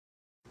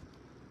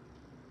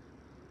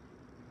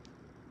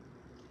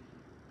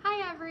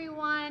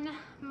everyone,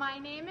 my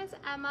name is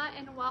Emma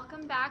and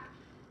welcome back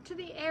to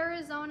the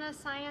Arizona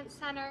Science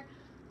Center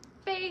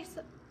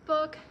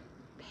Facebook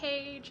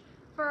page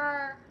for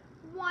our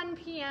 1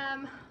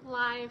 p.m.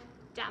 live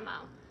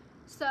demo.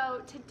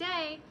 So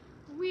today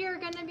we are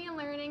going to be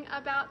learning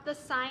about the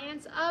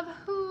science of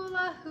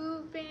hula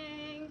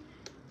hooping.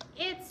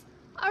 It's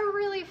a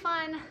really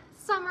fun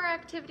summer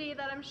activity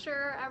that I'm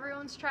sure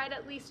everyone's tried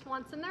at least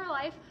once in their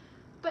life,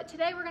 but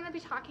today we're going to be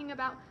talking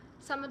about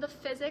some of the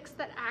physics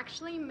that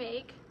actually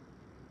make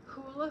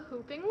hula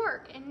hooping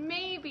work, and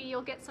maybe you'll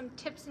get some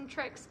tips and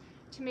tricks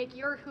to make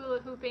your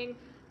hula hooping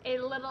a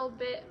little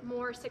bit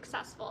more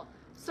successful.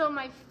 So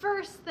my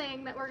first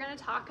thing that we're going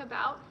to talk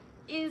about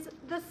is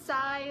the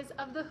size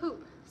of the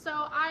hoop.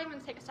 So I'm going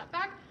to take a step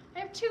back. I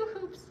have two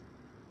hoops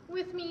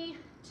with me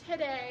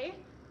today.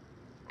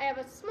 I have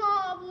a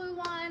small blue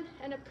one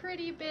and a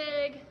pretty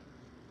big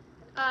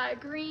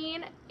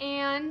green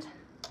and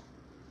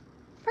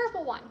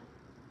purple one.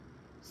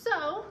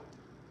 So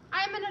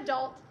I'm an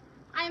adult.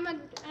 I'm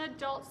an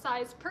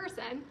adult-sized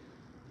person.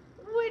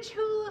 Which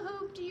hula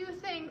hoop do you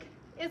think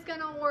is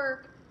going to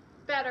work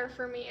better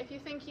for me? If you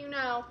think you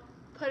know,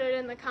 put it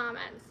in the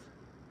comments.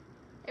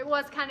 It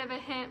was kind of a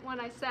hint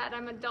when I said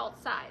I'm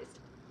adult-sized.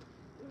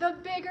 The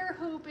bigger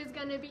hoop is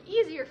going to be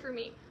easier for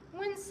me.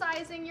 When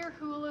sizing your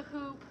hula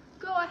hoop,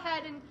 go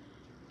ahead and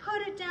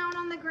put it down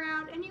on the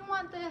ground, and you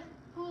want the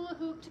hula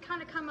hoop to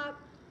kind of come up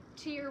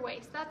to your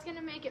waist. That's going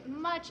to make it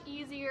much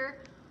easier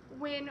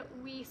when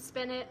we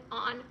spin it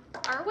on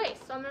our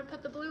waist. So I'm going to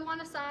put the blue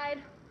one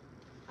aside.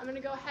 I'm going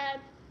to go ahead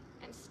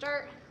and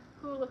start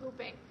hula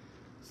hooping.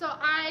 So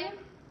I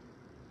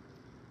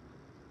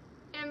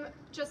am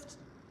just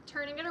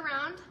turning it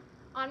around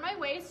on my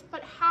waist,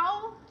 but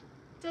how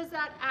does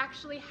that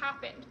actually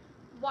happen?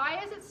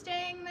 Why is it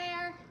staying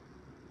there?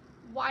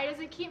 Why does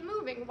it keep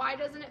moving? Why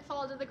doesn't it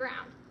fall to the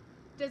ground?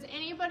 Does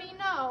anybody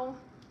know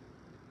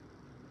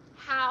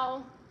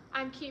how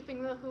I'm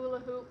keeping the hula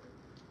hoop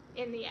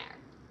in the air?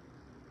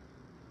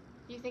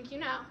 If you think you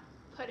know,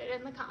 put it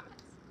in the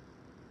comments.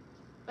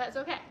 But it's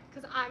okay,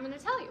 because I'm going to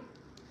tell you.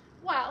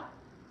 Well,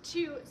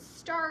 to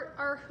start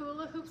our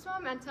hula hoop's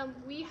momentum,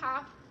 we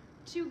have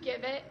to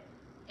give it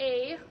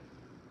a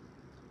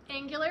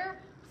angular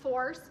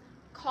force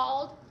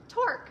called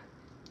torque.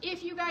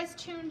 If you guys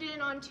tuned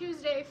in on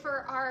Tuesday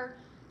for our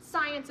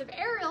Science of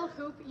Aerial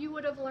Hoop, you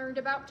would have learned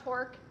about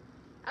torque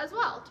as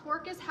well.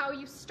 Torque is how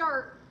you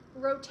start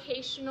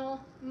rotational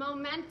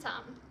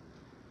momentum.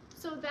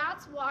 So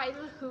that's why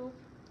the hoop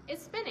is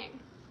spinning.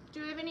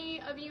 Do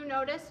any of you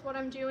notice what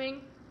I'm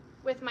doing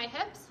with my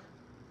hips?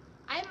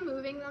 I'm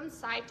moving them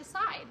side to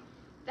side.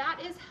 That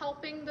is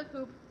helping the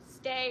hoop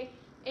stay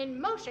in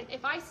motion.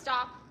 If I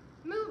stop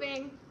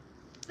moving,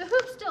 the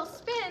hoop still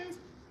spins,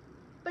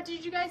 but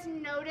did you guys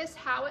notice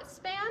how it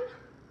span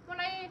when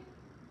I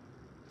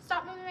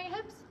stopped moving my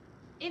hips?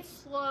 It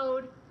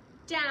slowed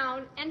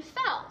down and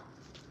fell.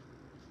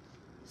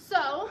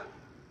 So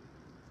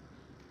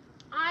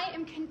I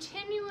am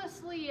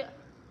continuously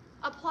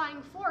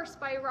applying force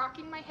by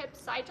rocking my hips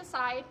side to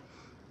side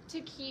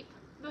to keep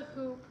the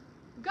hoop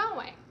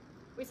going.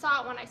 We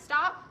saw it when I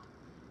stop.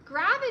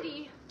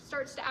 Gravity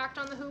starts to act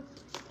on the hoop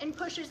and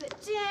pushes it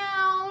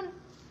down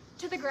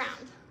to the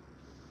ground.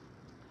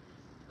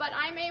 But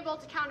I'm able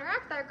to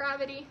counteract that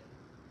gravity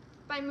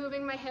by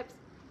moving my hips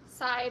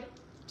side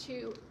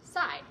to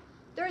side.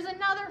 There's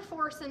another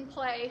force in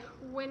play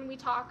when we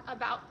talk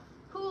about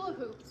hula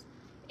hoops.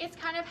 It's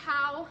kind of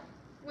how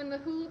when the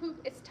hula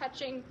hoop is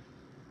touching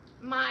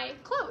my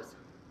clothes.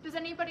 Does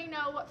anybody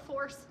know what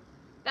force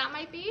that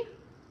might be?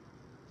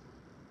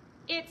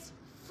 It's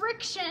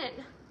friction.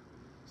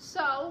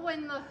 So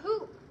when the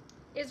hoop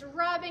is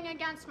rubbing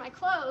against my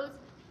clothes,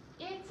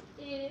 it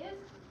is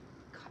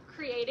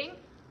creating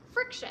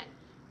friction.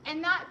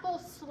 And that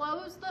both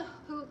slows the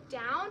hoop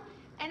down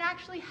and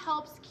actually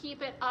helps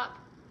keep it up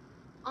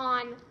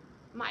on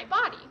my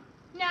body.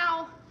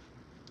 Now,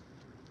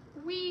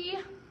 we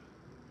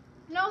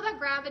know that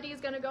gravity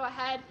is going to go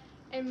ahead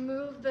and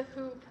move the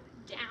hoop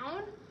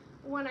down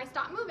when I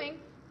stop moving,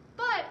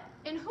 but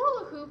in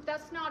hula hoop,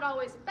 that's not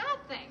always a bad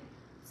thing.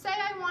 Say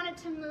I wanted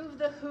to move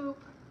the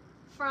hoop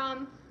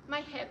from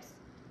my hips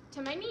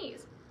to my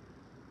knees.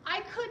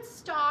 I could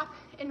stop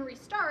and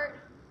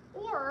restart,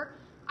 or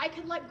I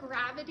could let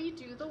gravity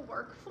do the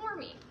work for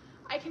me.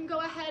 I can go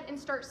ahead and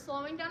start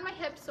slowing down my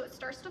hips so it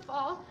starts to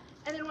fall,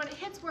 and then when it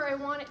hits where I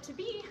want it to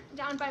be,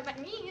 down by my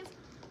knees,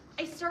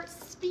 I start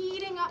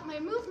speeding up my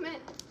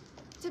movement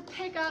to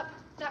pick up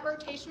that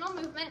rotational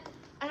movement,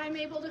 and I'm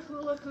able to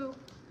hula hoop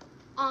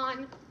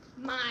on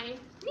my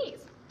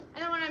knees.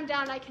 And then when I'm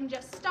done, I can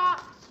just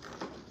stop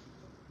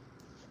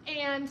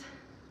and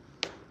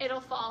it'll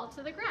fall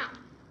to the ground.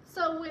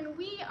 So when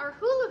we are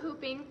hula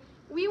hooping,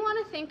 we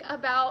want to think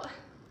about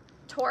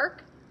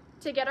torque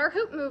to get our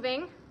hoop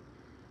moving.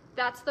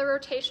 That's the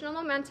rotational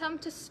momentum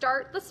to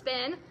start the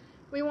spin.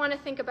 We want to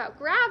think about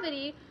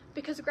gravity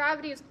because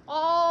gravity is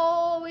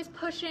always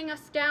pushing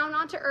us down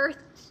onto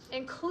earth,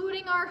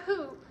 including our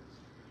hoop.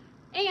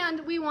 And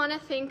we want to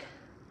think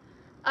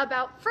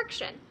about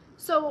friction.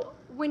 So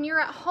when you're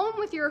at home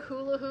with your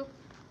hula hoop,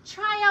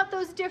 try out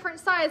those different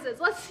sizes.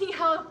 Let's see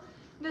how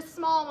this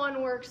small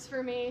one works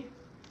for me.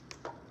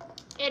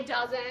 It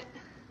doesn't.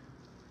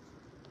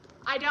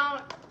 I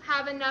don't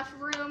have enough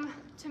room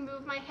to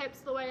move my hips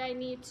the way I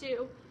need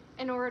to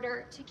in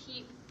order to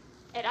keep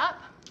it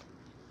up.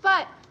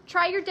 But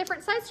try your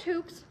different sized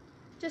hoops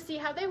to see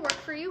how they work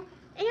for you,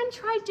 and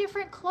try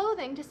different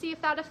clothing to see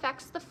if that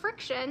affects the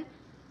friction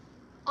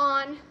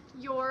on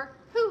your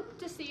hoop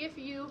to see if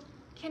you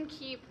can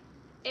keep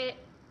it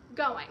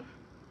going.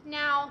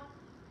 Now,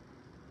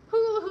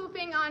 hula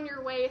hooping on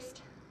your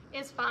waist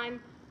is fine,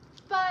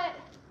 but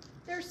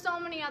there's so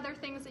many other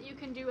things that you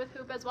can do with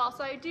hoop as well.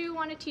 So I do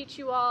want to teach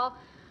you all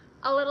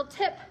a little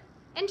tip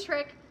and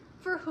trick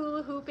for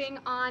hula hooping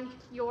on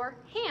your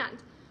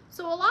hand.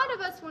 So a lot of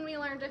us, when we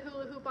learned to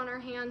hula hoop on our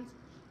hands,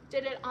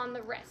 did it on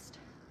the wrist.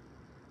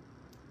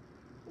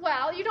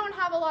 Well, you don't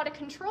have a lot of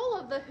control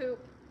of the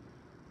hoop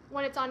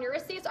when it's on your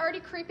wrist. See, it's already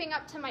creeping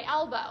up to my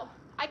elbow.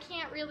 I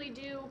can't really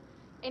do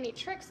any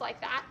tricks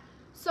like that.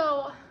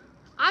 So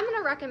I'm going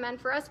to recommend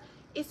for us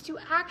is to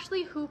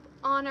actually hoop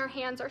on our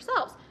hands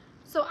ourselves.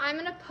 So I'm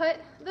going to put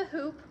the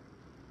hoop,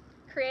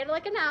 create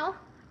like an L,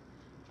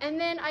 and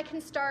then I can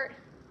start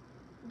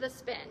the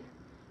spin.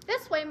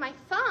 This way my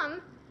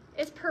thumb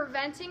is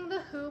preventing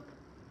the hoop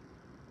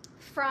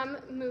from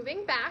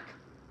moving back,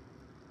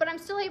 but I'm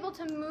still able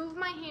to move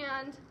my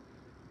hand,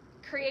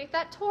 create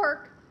that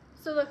torque,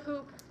 so the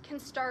hoop can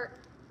start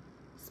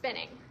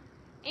spinning.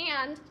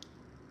 And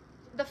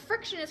the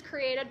friction is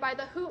created by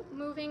the hoop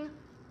moving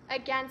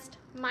against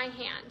my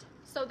hand.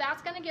 So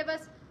that's going to give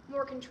us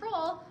more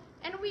control,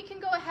 and we can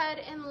go ahead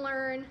and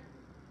learn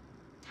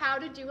how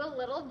to do a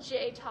little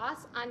J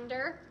toss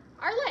under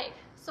our leg.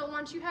 So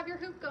once you have your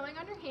hoop going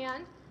on your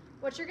hand,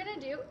 what you're going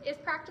to do is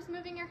practice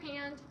moving your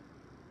hand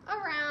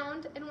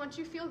around, and once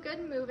you feel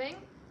good moving,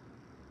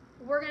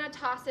 we're going to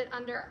toss it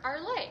under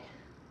our leg.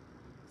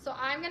 So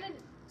I'm going to,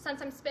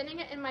 since I'm spinning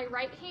it in my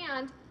right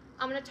hand,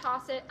 I'm going to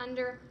toss it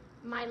under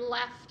my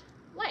left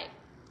leg.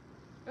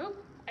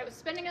 Oop, I was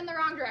spinning in the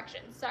wrong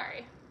direction,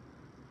 sorry.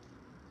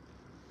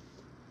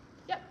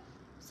 Yep,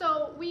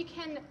 so we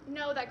can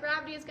know that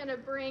gravity is going to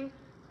bring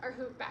our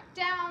hoop back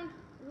down.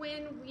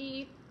 When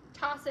we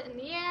toss it in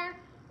the air,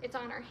 it's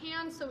on our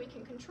hand so we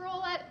can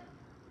control it.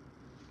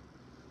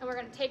 And we're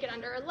going to take it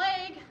under our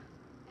leg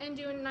and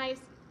do a nice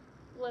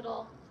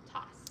little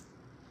toss.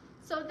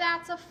 So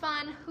that's a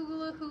fun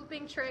hula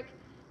hooping trick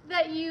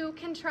that you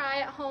can try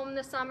at home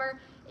this summer.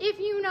 If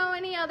you know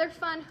any other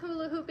fun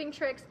hula hooping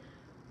tricks,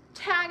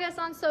 tag us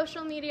on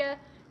social media,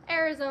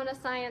 Arizona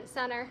Science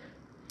Center.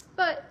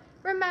 But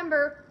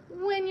remember,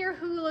 when you're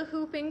hula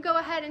hooping, go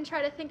ahead and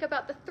try to think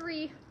about the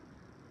 3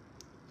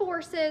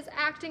 forces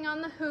acting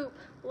on the hoop.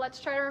 Let's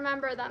try to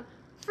remember them.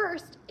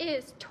 First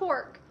is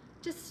torque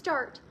to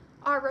start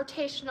our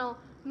rotational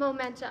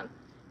momentum.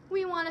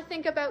 We want to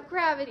think about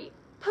gravity,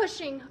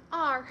 pushing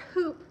our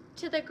hoop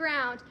to the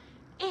ground,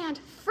 and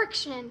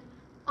friction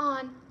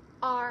on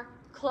our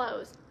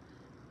clothes.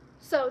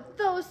 So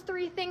those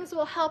 3 things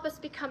will help us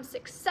become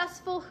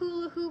successful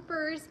hula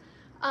hoopers.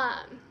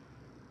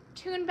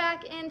 Tune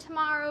back in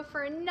tomorrow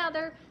for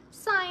another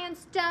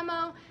science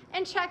demo,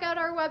 and check out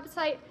our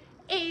website,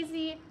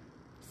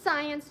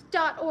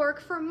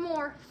 azscience.org, for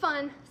more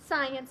fun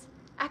science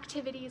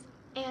activities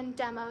and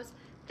demos.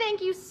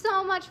 Thank you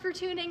so much for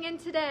tuning in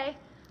today.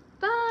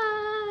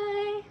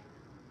 Bye!